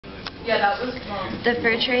The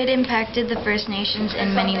fur trade impacted the First Nations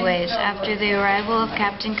in many ways. After the arrival of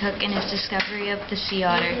Captain Cook and his discovery of the sea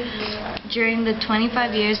otter, during the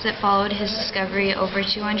 25 years that followed his discovery, over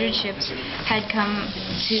 200 ships had come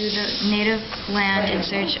to the native land in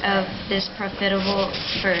search of this profitable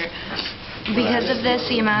fur. Because of this,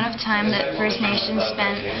 the amount of time that First Nations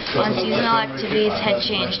spent on seasonal activities had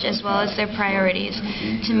changed, as well as their priorities.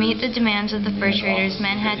 To meet the demands of the fur traders,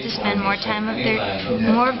 men had to spend more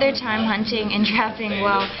of their time hunting and trapping,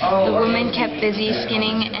 while the women kept busy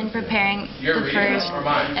skinning and preparing the furs,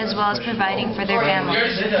 as well as providing for their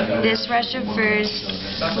families. This rush of furs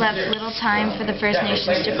left little time for the First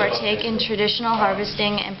Nations to partake in traditional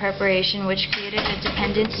harvesting and preparation, which created a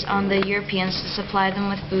dependence on the Europeans to supply them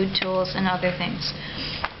with food, tools, and other things.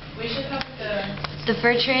 The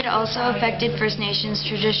fur trade also affected First Nations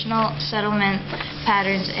traditional settlement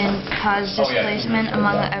patterns and caused displacement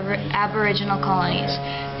among Aboriginal colonies.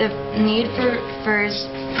 The need for furs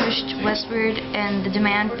pushed westward, and the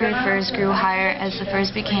demand for furs grew higher as the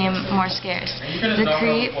furs became more scarce. The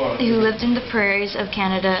Cree, who lived in the prairies of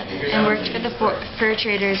Canada and worked for the fur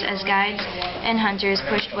traders as guides and hunters,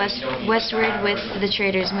 pushed westward with the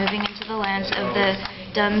traders, moving into the lands of the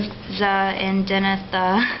Dunza and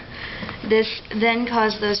Denetha. This then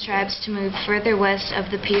caused those tribes to move further west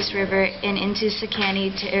of the Peace River and into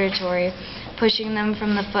Sakani territory, pushing them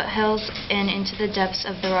from the foothills and into the depths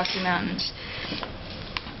of the Rocky Mountains.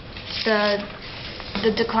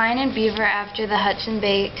 The decline in beaver after the Hudson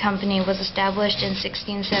Bay Company was established in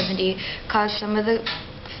 1670 caused some of the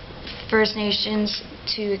First Nations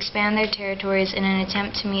to expand their territories in an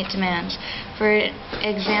attempt to meet demands. For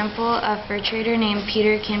example, a fur trader named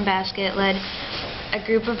Peter Kinbasket led a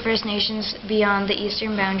group of First Nations beyond the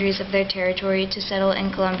eastern boundaries of their territory to settle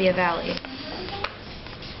in Columbia Valley.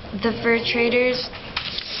 The fur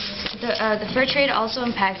trade also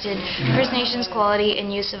impacted First Nations quality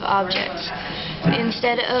and use of objects.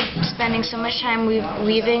 Instead of spending so much time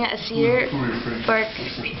weaving a cedar bark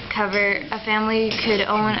cover, a family could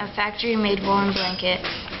own a factory-made woolen blanket.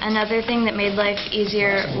 Another thing that made life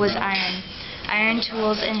easier was iron. Iron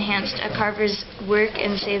tools enhanced a carver's work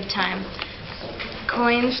and saved time.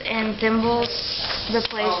 Coins and thimbles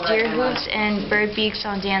replaced deer hooves and bird beaks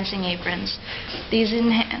on dancing aprons. These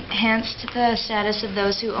enhanced the status of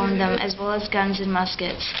those who owned them, as well as guns and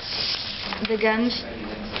muskets. The guns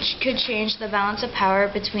could change the balance of power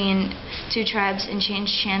between two tribes and change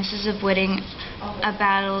chances of winning a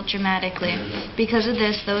battle dramatically. Because of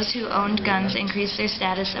this, those who owned guns increased their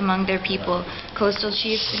status among their people. Coastal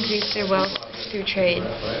chiefs increased their wealth through trade.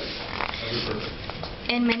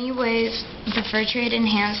 In many ways, the fur trade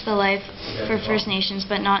enhanced the life for First Nations,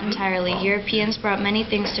 but not entirely. Europeans brought many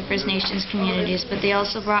things to First Nations communities, but they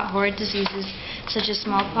also brought horrid diseases such as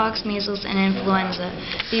smallpox, measles, and influenza.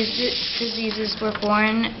 These diseases were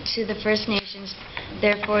foreign to the First Nations,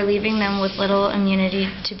 therefore leaving them with little immunity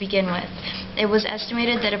to begin with. It was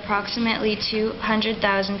estimated that approximately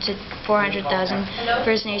 200,000 to 400,000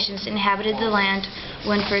 First Nations inhabited the land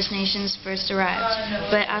when First Nations first arrived.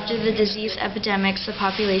 But after the disease epidemics, the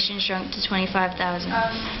population shrunk to 25,000.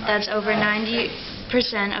 That's over 90%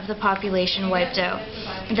 of the population wiped out.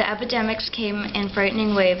 The epidemics came in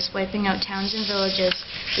frightening waves, wiping out towns and villages,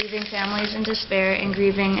 leaving families in despair and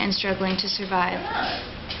grieving and struggling to survive.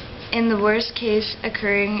 In the worst case,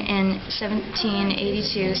 occurring in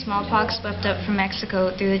 1782, smallpox swept up from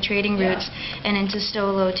Mexico through the trading routes and into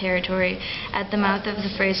Stolo territory at the mouth of the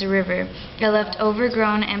Fraser River. It left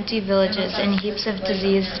overgrown, empty villages and heaps of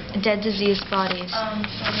dead diseased bodies.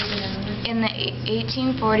 In the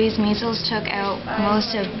 1840s, measles took out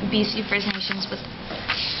most of BC First Nations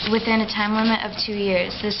within a time limit of 2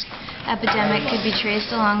 years. This epidemic could be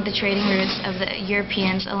traced along the trading routes of the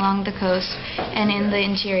Europeans along the coast and in the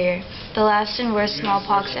interior. The last and worst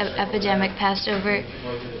smallpox epidemic passed over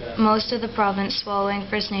most of the province, swallowing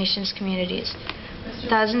First Nations communities.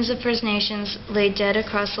 Thousands of First Nations lay dead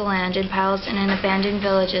across the land in piles and in abandoned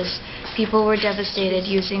villages. People were devastated,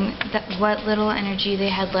 using what little energy they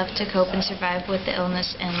had left to cope and survive with the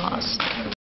illness and loss.